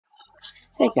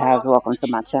Hey guys, welcome to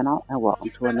my channel and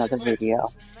welcome to another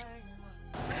video.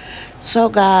 So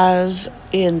guys,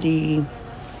 in the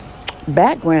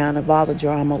background of all the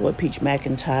drama with Peach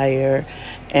McIntyre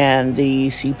and the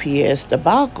CPS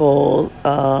debacle,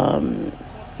 her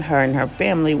and her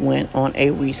family went on a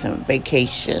recent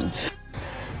vacation.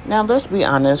 Now let's be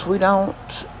honest, we don't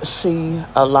see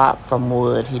a lot from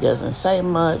Wood. He doesn't say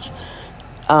much.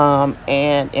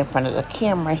 And in front of the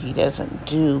camera, he doesn't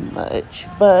do much.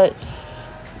 But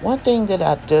one thing that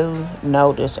I do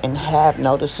notice and have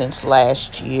noticed since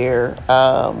last year,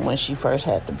 when she first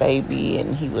had the baby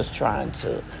and he was trying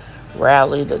to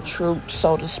rally the troops,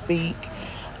 so to speak,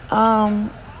 I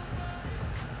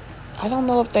don't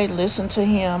know if they listen to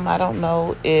him. I don't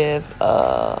know if,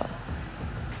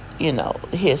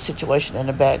 his situation in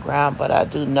the background, but I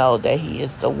do know that he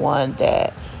is the one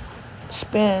that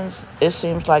spends, it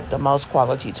seems like, the most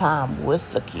quality time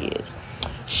with the kids.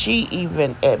 She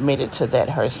even admitted to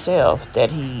that herself,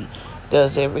 that he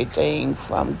does everything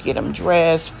from get them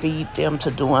dressed, feed them,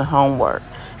 to doing homework.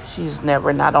 She's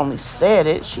never not only said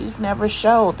it, she's never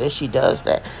showed that she does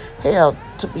that. Hell,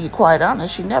 to be quite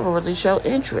honest, she never really showed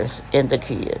interest in the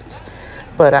kids.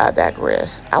 But I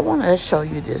digress. I want to show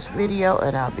you this video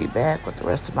and I'll be back with the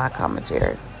rest of my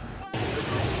commentary.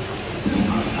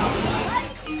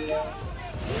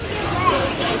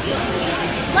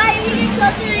 Why you get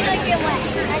closer, you're gonna get wet.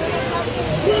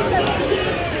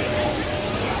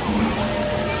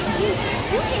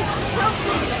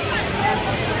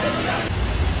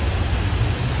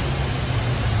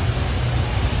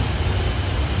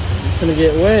 It's gonna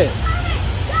get wet.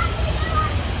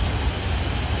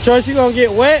 Choice, you gonna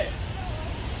get wet?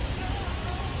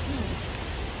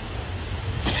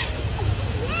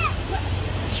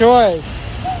 Choice.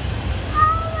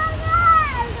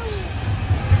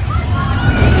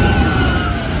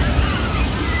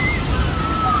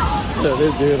 Look,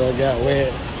 this dude done got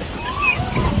wet.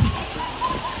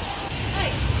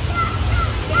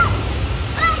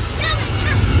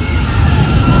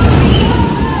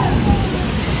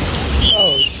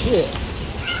 Oh shit.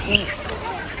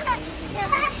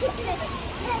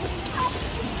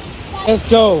 Let's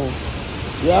go.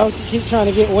 Y'all keep trying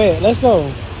to get wet. Let's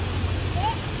go.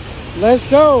 Let's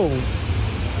go.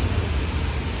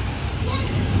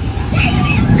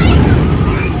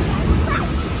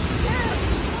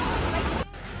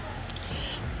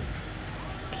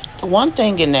 One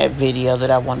thing in that video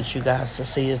that I wanted you guys to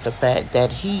see is the fact that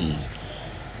he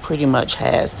pretty much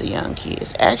has the young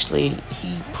kids. Actually,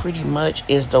 he pretty much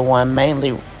is the one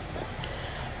mainly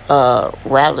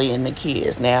rallying the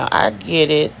kids. Now, I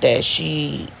get it that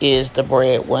she is the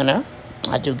breadwinner.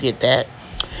 I do get that.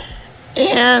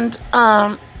 And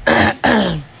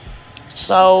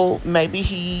so maybe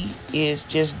he is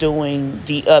just doing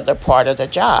the other part of the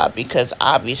job, because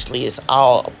obviously it's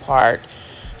all a part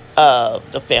of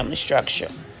the family structure.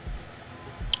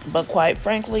 But quite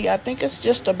frankly, I think it's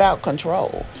just about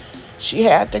control. She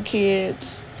had the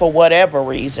kids for whatever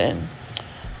reason,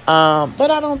 but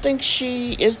I don't think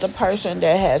she is the person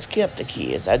that has kept the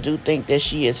kids. I do think that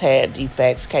she has had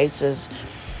defects cases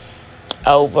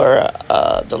over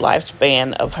the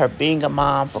lifespan of her being a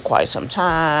mom for quite some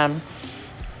time.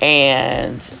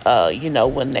 And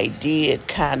when they did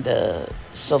kind of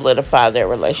solidify their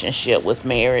relationship with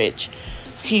marriage,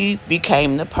 he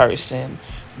became the person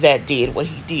that did what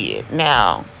he did.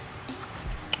 Now,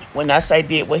 when I say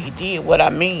did what he did, what I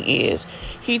mean is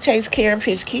he takes care of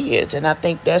his kids. And I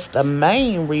think that's the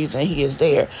main reason he is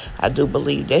there. I do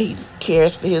believe that he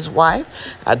cares for his wife.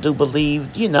 I do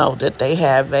believe, that they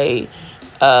have a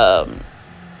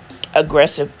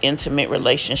aggressive, intimate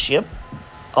relationship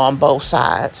on both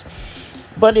sides.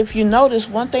 But if you notice,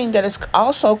 one thing that is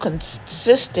also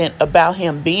consistent about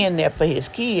him being there for his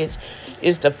kids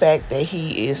is the fact that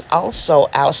he is also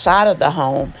outside of the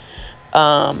home,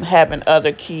 having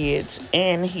other kids,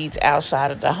 and he's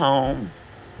outside of the home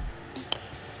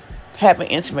having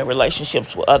intimate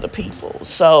relationships with other people.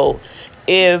 So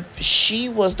if she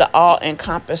was the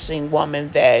all-encompassing woman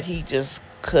that he just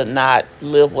could not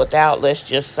live without, let's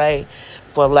just say,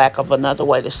 for lack of another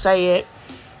way to say it,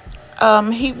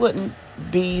 he wouldn't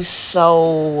be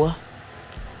so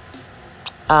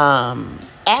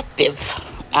active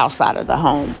outside of the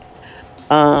home.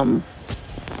 I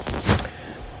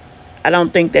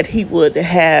don't think that he would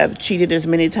have cheated as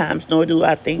many times, nor do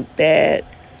I think that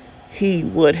he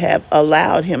would have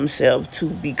allowed himself to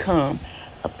become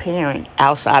a parent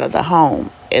outside of the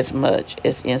home as much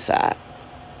as inside.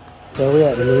 So we're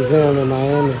at the museum in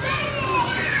Miami.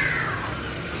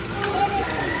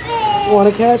 You want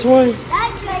to catch one?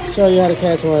 Show you how to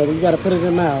catch one. You got to put it in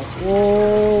the mouth.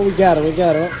 Whoa, we got him. We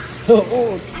got him.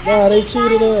 Oh, nah, they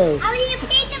cheated us. I need a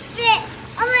piece of fit.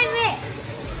 I'm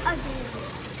like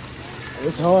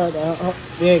It's hard.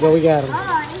 There you go. We got him.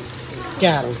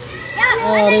 Got him.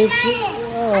 Oh, they cheated.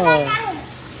 Oh.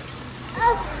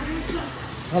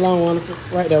 Hold on, wonderful.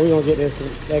 Right there. We gonna get this one.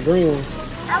 That green one.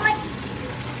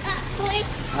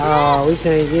 Oh, we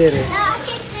can't get it.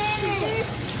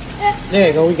 There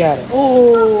you go. We got it.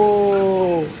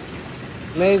 Oh.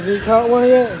 Amazing. You caught one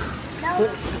yet?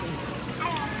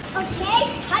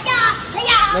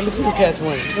 Let me see you catch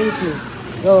one. Let me see.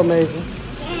 Go, Amazing.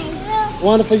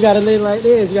 Wonderful. You gotta lay it like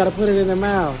this. You gotta put it in the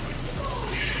mouth.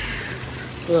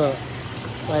 Look.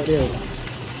 Like this.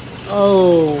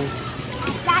 Oh.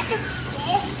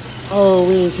 Oh,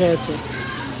 we didn't catch it.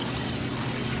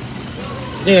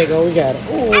 There you go. We got it.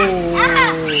 Oh.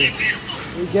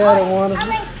 We got it, Wonderful.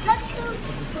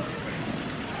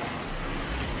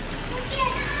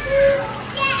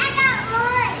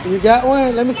 You got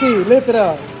one? Let me see. Lift it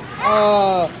up.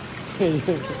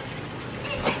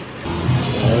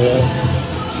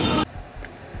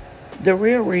 The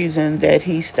real reason that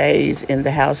he stays in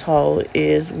the household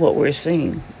is what we're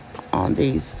seeing on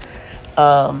these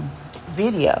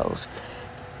videos.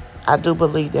 I do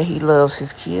believe that he loves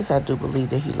his kids. I do believe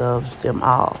that he loves them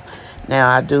all. Now,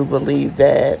 I do believe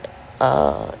that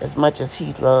as much as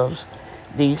he loves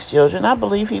these children, I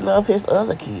believe he loves his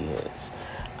other kids.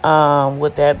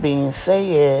 With that being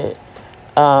said,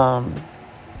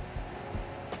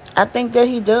 I think that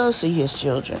he does see his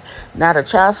children. Now, the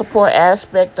child support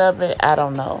aspect of it, I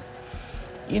don't know.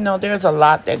 You know, there's a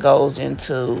lot that goes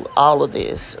into all of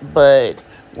this. But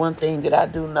one thing that I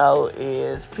do know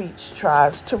is Peach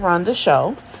tries to run the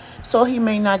show. So he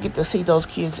may not get to see those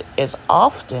kids as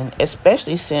often,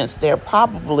 especially since they're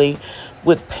probably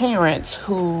with parents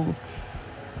who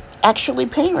actually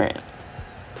parent.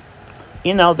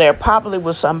 You know, they're probably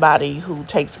with somebody who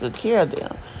takes good care of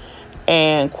them.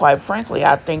 And quite frankly,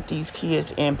 I think these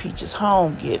kids in Peach's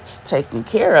home gets taken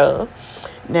care of.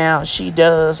 Now, she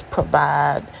does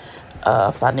provide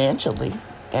financially,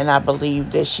 and I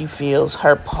believe that she feels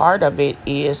her part of it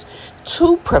is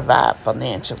to provide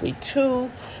financially, to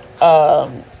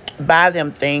buy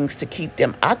them things to keep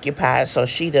them occupied so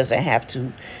she doesn't have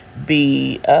to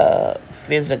be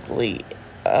physically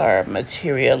or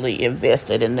materially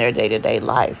invested in their day-to-day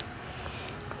life.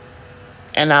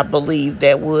 And I believe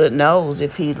that Wood knows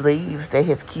if he leaves that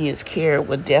his kids' care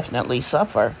would definitely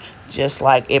suffer, just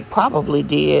like it probably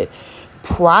did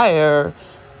prior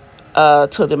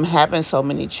to them having so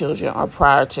many children or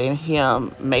prior to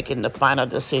him making the final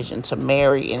decision to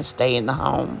marry and stay in the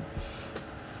home.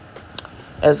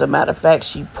 As a matter of fact,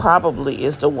 she probably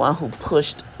is the one who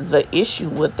pushed the issue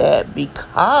with that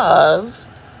because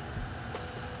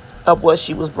of what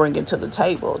she was bringing to the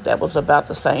table. That was about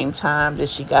the same time that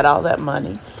she got all that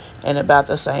money and about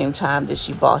the same time that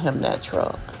she bought him that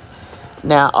truck.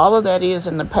 Now, all of that is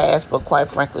in the past, but quite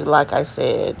frankly, like I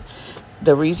said,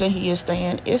 the reason he is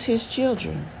staying is his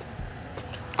children.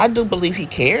 I do believe he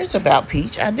cares about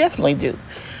Peach. I definitely do.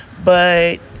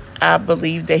 But I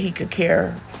believe that he could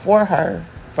care for her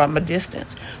from a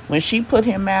distance. When she put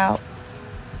him out,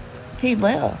 he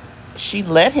left. She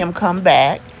let him come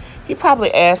back. He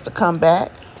probably asked to come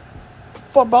back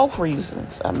for both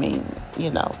reasons. I mean, you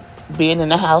know, being in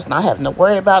the house, not having to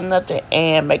worry about nothing,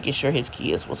 and making sure his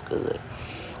kids was good.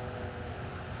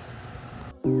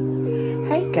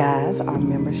 Hey guys, our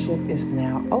membership is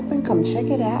now open. Come check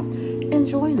it out and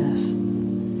join us.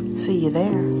 See you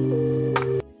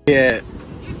there. Yeah,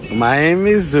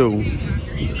 Miami Zoo.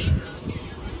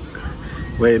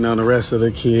 Waiting on the rest of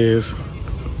the kids.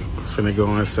 Finna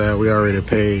go inside. We already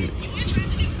paid.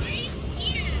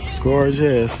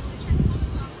 Gorgeous.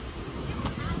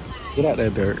 Get out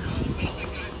that dirt.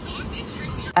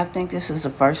 I think this is the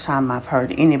first time I've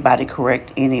heard anybody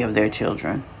correct any of their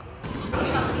children.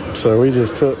 So we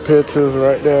just took pictures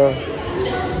right there.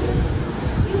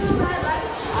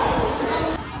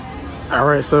 All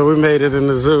right, so we made it in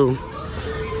the zoo.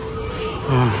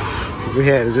 We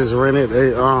had to just rent it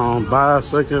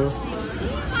bicycles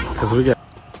because we got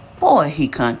He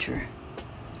country.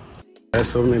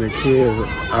 so many kids.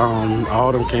 All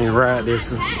of them can't ride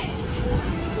this.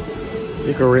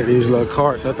 You can rent these little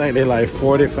carts. I think they're like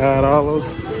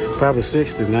 $45, probably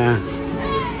 $60 now.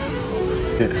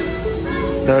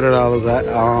 $30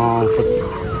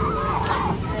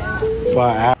 for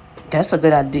an hour. That's a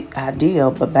good idea,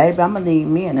 but baby, I'm gonna need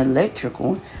me an electric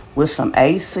one with some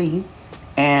AC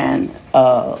and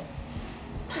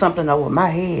something over my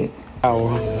head.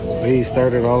 These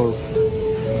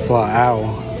 $30 for an hour,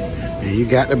 and you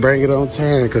got to bring it on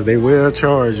time because they will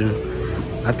charge you.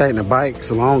 I think the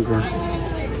bike's longer.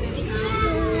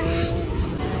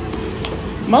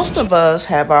 Most of us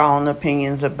have our own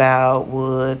opinions about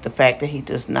Wood, the fact that he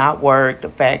does not work, the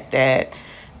fact that,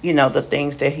 the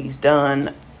things that he's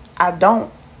done. I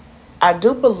don't, I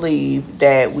do believe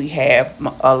that we have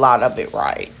a lot of it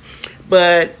right.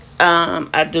 But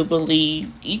I do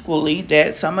believe equally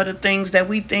that some of the things that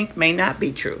we think may not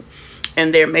be true.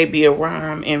 And there may be a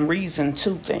rhyme and reason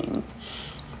to things.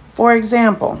 For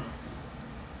example,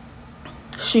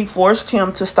 she forced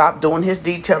him to stop doing his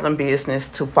detailing business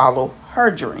to follow her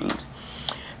dreams.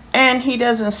 And he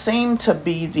doesn't seem to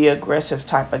be the aggressive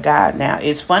type of guy. Now,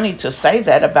 it's funny to say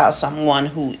that about someone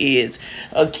who is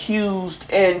accused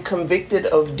and convicted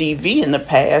of DV in the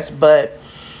past, but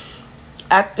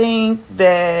I think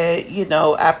that,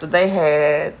 after they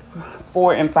had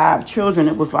 4 and 5 children,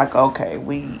 it was like, okay,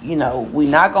 we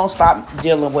not going to stop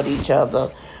dealing with each other.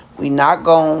 I'm not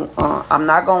going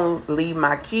to leave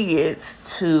my kids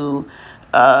to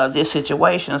this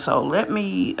situation. So let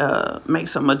me make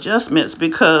some adjustments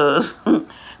because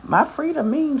my freedom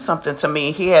means something to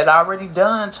me. He had already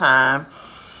done time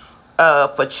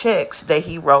for checks that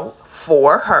he wrote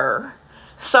for her.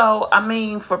 So, I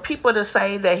mean, for people to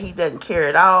say that he doesn't care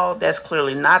at all, that's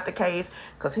clearly not the case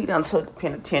because he done took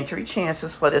penitentiary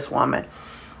chances for this woman.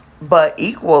 But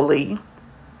equally,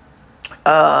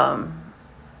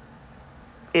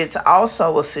 it's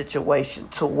also a situation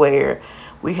to where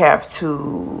we have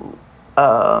to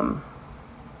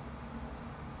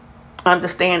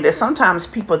understand that sometimes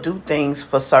people do things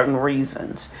for certain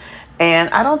reasons. And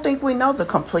I don't think we know the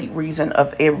complete reason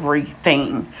of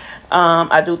everything.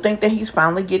 I do think that he's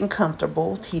finally getting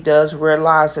comfortable. He does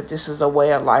realize that this is a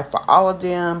way of life for all of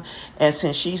them. And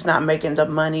since she's not making the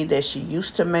money that she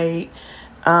used to make,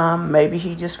 maybe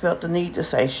he just felt the need to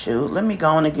say, shoot, let me go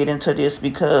on and get into this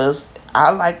because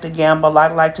I like to gamble. I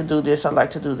like to do this. I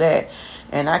like to do that.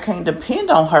 And I can't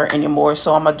depend on her anymore.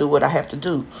 So I'm going to do what I have to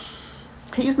do.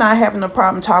 He's not having a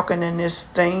problem talking in this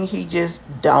thing. He just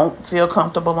don't feel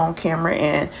comfortable on camera.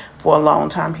 And for a long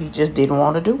time, he just didn't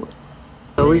want to do it.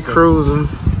 We cruising.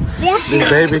 This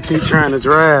baby keep trying to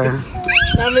drive.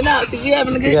 Coming out because you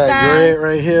having a good You got time. Greg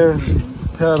right here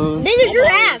pedaling. This is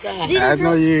giraffe. I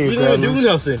know you ain't You didn't pedaling. do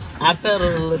nothing. I pedaled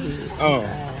a little bit. Oh.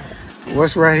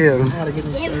 What's right here? I gotta get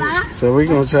in the shirt. So we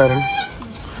gonna try to.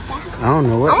 I don't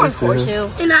know what this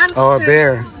is. And I'm Oh, a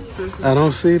bear. I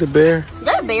don't see the bear.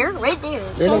 There's a bear right there.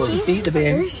 They let you feed the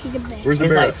bear. Where's the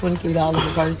It's bear? like $23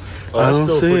 a person. Oh, I that's don't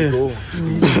still see pretty it.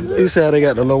 cool. He said they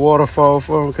got the little waterfall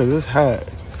for him because it's hot.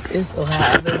 It's so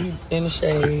hot, but he in the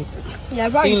shade. Yeah,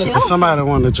 right. If somebody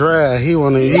want to drive, he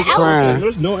Man, crying.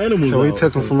 there's no animals. So we out.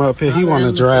 took him from up here. He want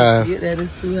to Get drive. that,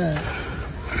 it's too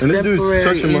hot. And this dude's Temporary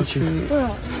touching my entry.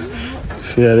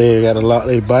 See how they got to lock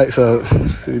their bikes up.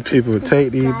 See people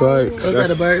take these bikes. What's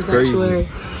that, a bird crazy. sanctuary?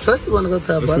 Trusty want to go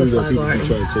to a That's crazy that butterfly people garden.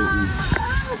 try to take me.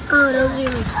 Oh, those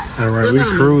are. All right, we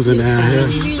cruising down here.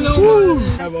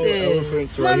 Have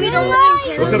elephants right Mommy, here. don't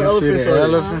like What kind of You see elephants the are they?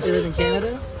 elephant? It is in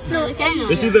Canada? No,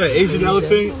 It's either an Asian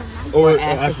elephant or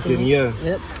African. Yeah,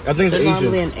 Yep. I think it's They're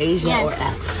normally Asian. an Asian Yeah. or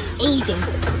African. Asian.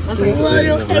 Huh?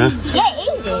 Yeah,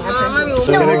 Asian.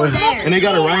 So No, they- there. And they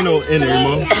got a rhino in there,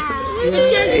 Mom.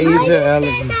 Asian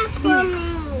elephant.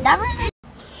 That was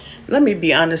Let me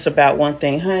be honest about one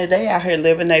thing, honey. They out here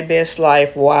living their best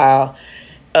life while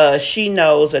she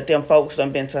knows that them folks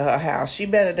done been to her house. She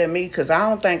better than me because I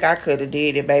don't think I could have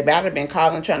did it, baby. I'd have been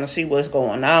calling trying to see what's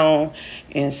going on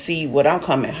and see what I'm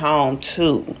coming home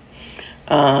to.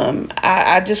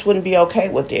 I just wouldn't be okay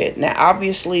with it. Now,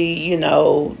 obviously,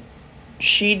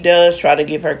 she does try to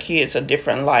give her kids a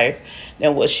different life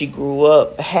than what she grew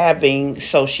up having,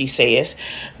 so she says.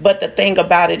 But the thing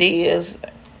about it is,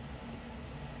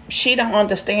 she don't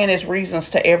understand his reasons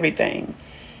to everything.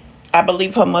 I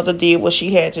believe her mother did what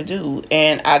she had to do,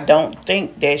 and I don't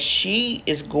think that she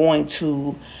is going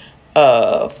to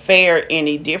fare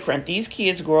any different. These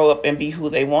kids grow up and be who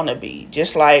they want to be,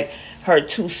 just like her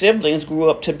 2 siblings grew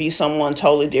up to be someone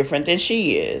totally different than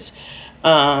she is.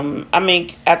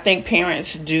 I think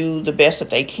parents do the best that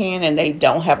they can, and they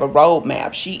don't have a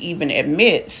roadmap. She even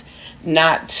admits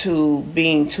not to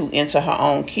being too into her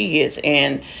own kids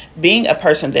and being a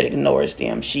person that ignores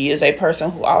them. She is a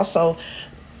person who also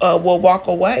will walk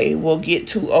away, will get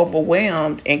too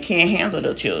overwhelmed and can't handle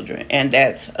the children. And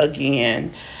that's,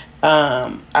 again,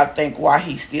 I think why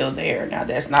he's still there. Now,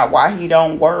 that's not why he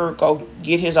don't work or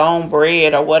get his own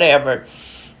bread or whatever.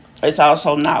 It's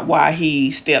also not why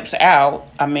he steps out.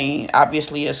 I mean,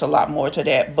 obviously, it's a lot more to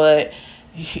that. But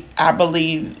I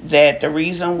believe that the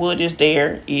reason Wood is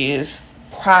there is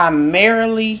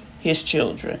primarily his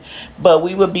children. But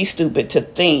we would be stupid to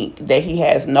think that he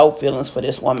has no feelings for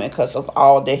this woman because of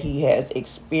all that he has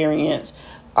experienced,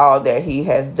 all that he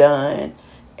has done.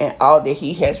 and all that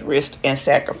he has risked and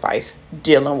sacrificed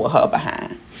dealing with her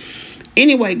behind.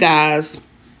 Anyway, guys,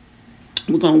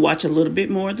 we're going to watch a little bit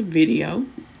more of the video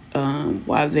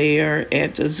while they're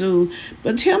at the zoo.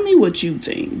 But tell me what you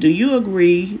think. Do you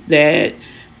agree that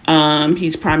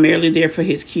he's primarily there for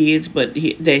his kids, but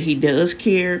that he does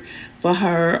care for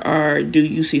her, or do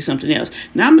you see something else?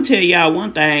 Now, I'm going to tell y'all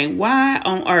one thing. Why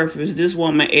on earth is this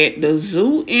woman at the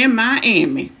zoo in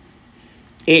Miami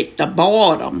at the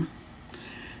bottom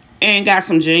and got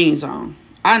some jeans on?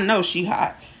 I know she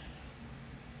hot.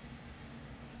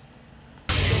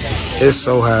 It's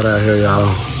so hot out here,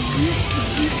 y'all.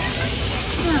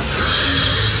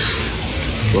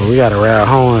 Well, we gotta ride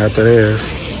home after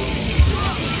this.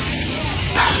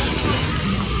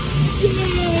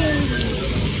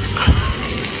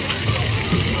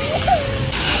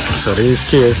 So these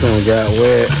kids done got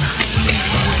wet.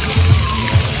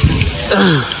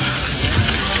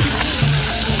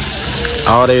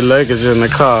 All their luggage in the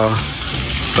car.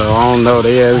 So I don't know,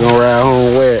 they ain't gonna ride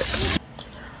home wet.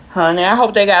 Honey, I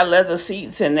hope they got leather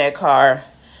seats in that car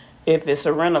if it's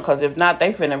a rental, because if not,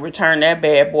 they finna return that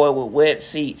bad boy with wet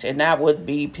seats, and I would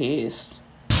be pissed.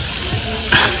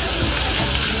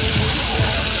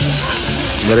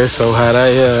 But it's so hot out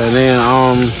here, and then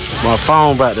my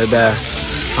phone about to die.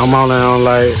 I'm only on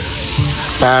like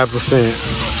 5%,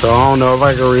 so I don't know if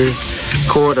I can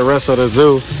record the rest of the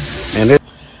zoo. And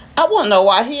I want to know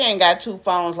why he ain't got two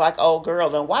phones like old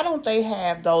girl, and why don't they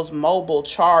have those mobile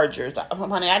chargers?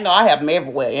 Honey, I know I have them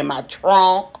everywhere, in my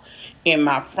trunk, in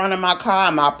my front of my car,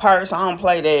 in my purse. I don't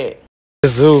play that. The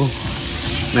zoo,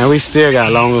 man, we still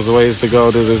got long ways to go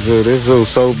to the zoo. This zoo's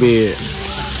so big.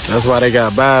 That's why they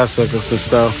got bicycles and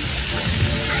stuff.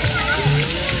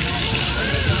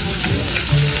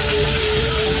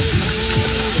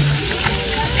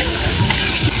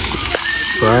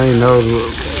 So I ain't know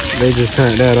they just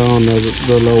turned that on, the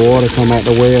little water come out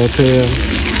the well tail.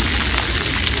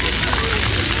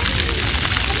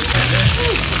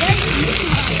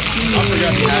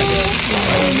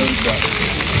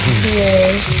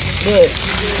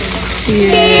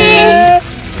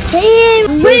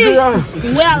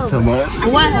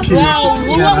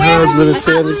 Husband and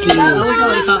 7 kids.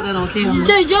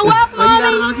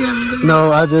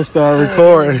 No, I just started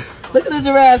recording. Look at the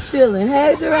giraffe chilling.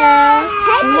 Hey, giraffe.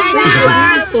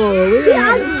 Beautiful.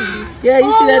 Yeah,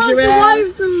 you see that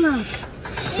giraffe?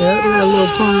 Yeah, we got a little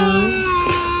pond.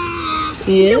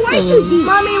 Yeah.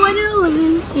 Mommy, what are you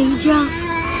living in?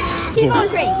 Keep going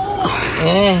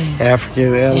straight.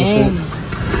 African elephant.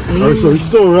 Alright, so he's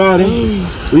still riding.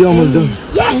 We almost done.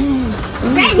 Yes.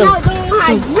 Right now, don't know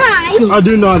how to drive. I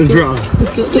do know how to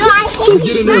drive. No, I hate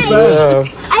Get in to there drive.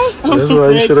 fast. That's why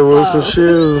you should have worn some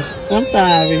shoes. I'm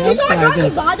sorry. I'm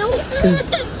sorry.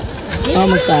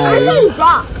 I'm sorry.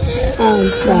 I'm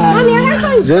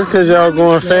sorry. Just because y'all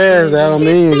going fast, that don't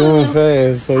mean you're going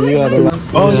fast. So you gotta like.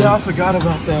 Oh yeah, I forgot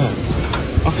about that.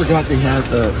 I forgot they had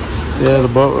that. Yeah, the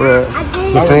boat ride.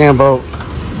 The fan boat.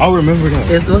 I'll remember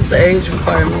that. What's the age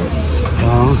requirement?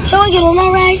 Can we get on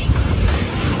that ride?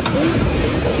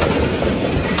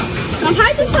 I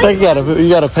think you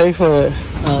gotta pay for it.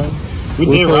 We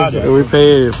did ride it. We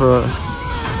paid it for it.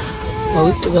 Oh,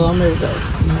 we still go. I'm ready to go.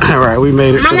 All right, we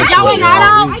made it to the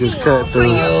front. We just cut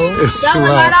through. It's too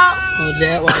hot. Oh,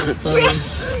 Jack was so.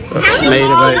 Made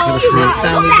it back to the front.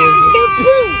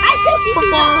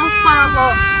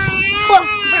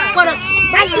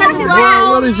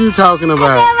 What is you talking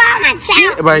about?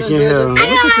 Get back in here. Look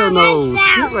at your nose.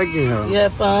 Get back in here. You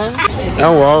had fun?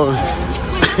 I'm walking.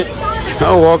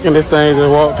 I'm walking this thing that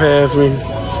walk past me.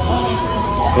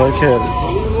 Look at it.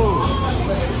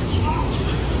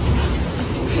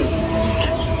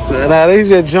 Now they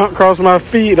just jumped across my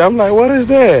feet. I'm like, what is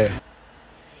that?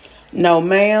 No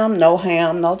ma'am, no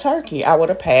ham, no turkey. I would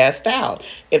have passed out.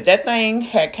 If that thing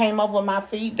had came over my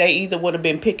feet, they either would have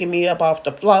been picking me up off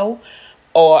the floor,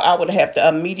 or I would have to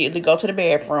immediately go to the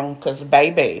bathroom, because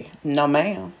baby, no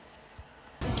ma'am.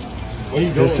 Where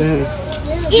you going?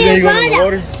 You going in the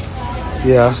water?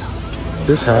 Yeah.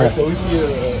 This hot. So we see a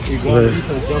iguana.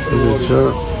 This is a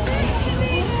jump.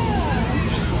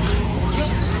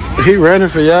 He running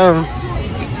for y'all.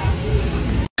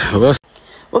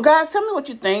 Well, guys, tell me what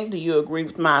you think. Do you agree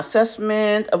with my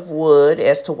assessment of Wood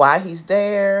as to why he's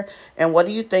there? And what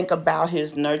do you think about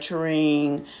his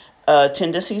nurturing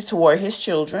tendencies toward his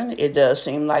children? It does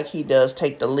seem like he does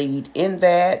take the lead in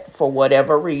that for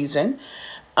whatever reason.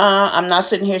 I'm not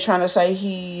sitting here trying to say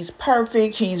he's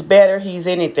perfect, he's better, he's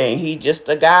anything. He's just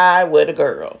a guy with a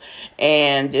girl.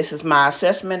 And this is my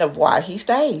assessment of why he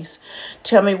stays.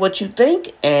 Tell me what you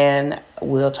think, and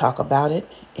we'll talk about it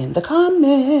in the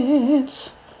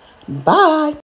comments. Bye.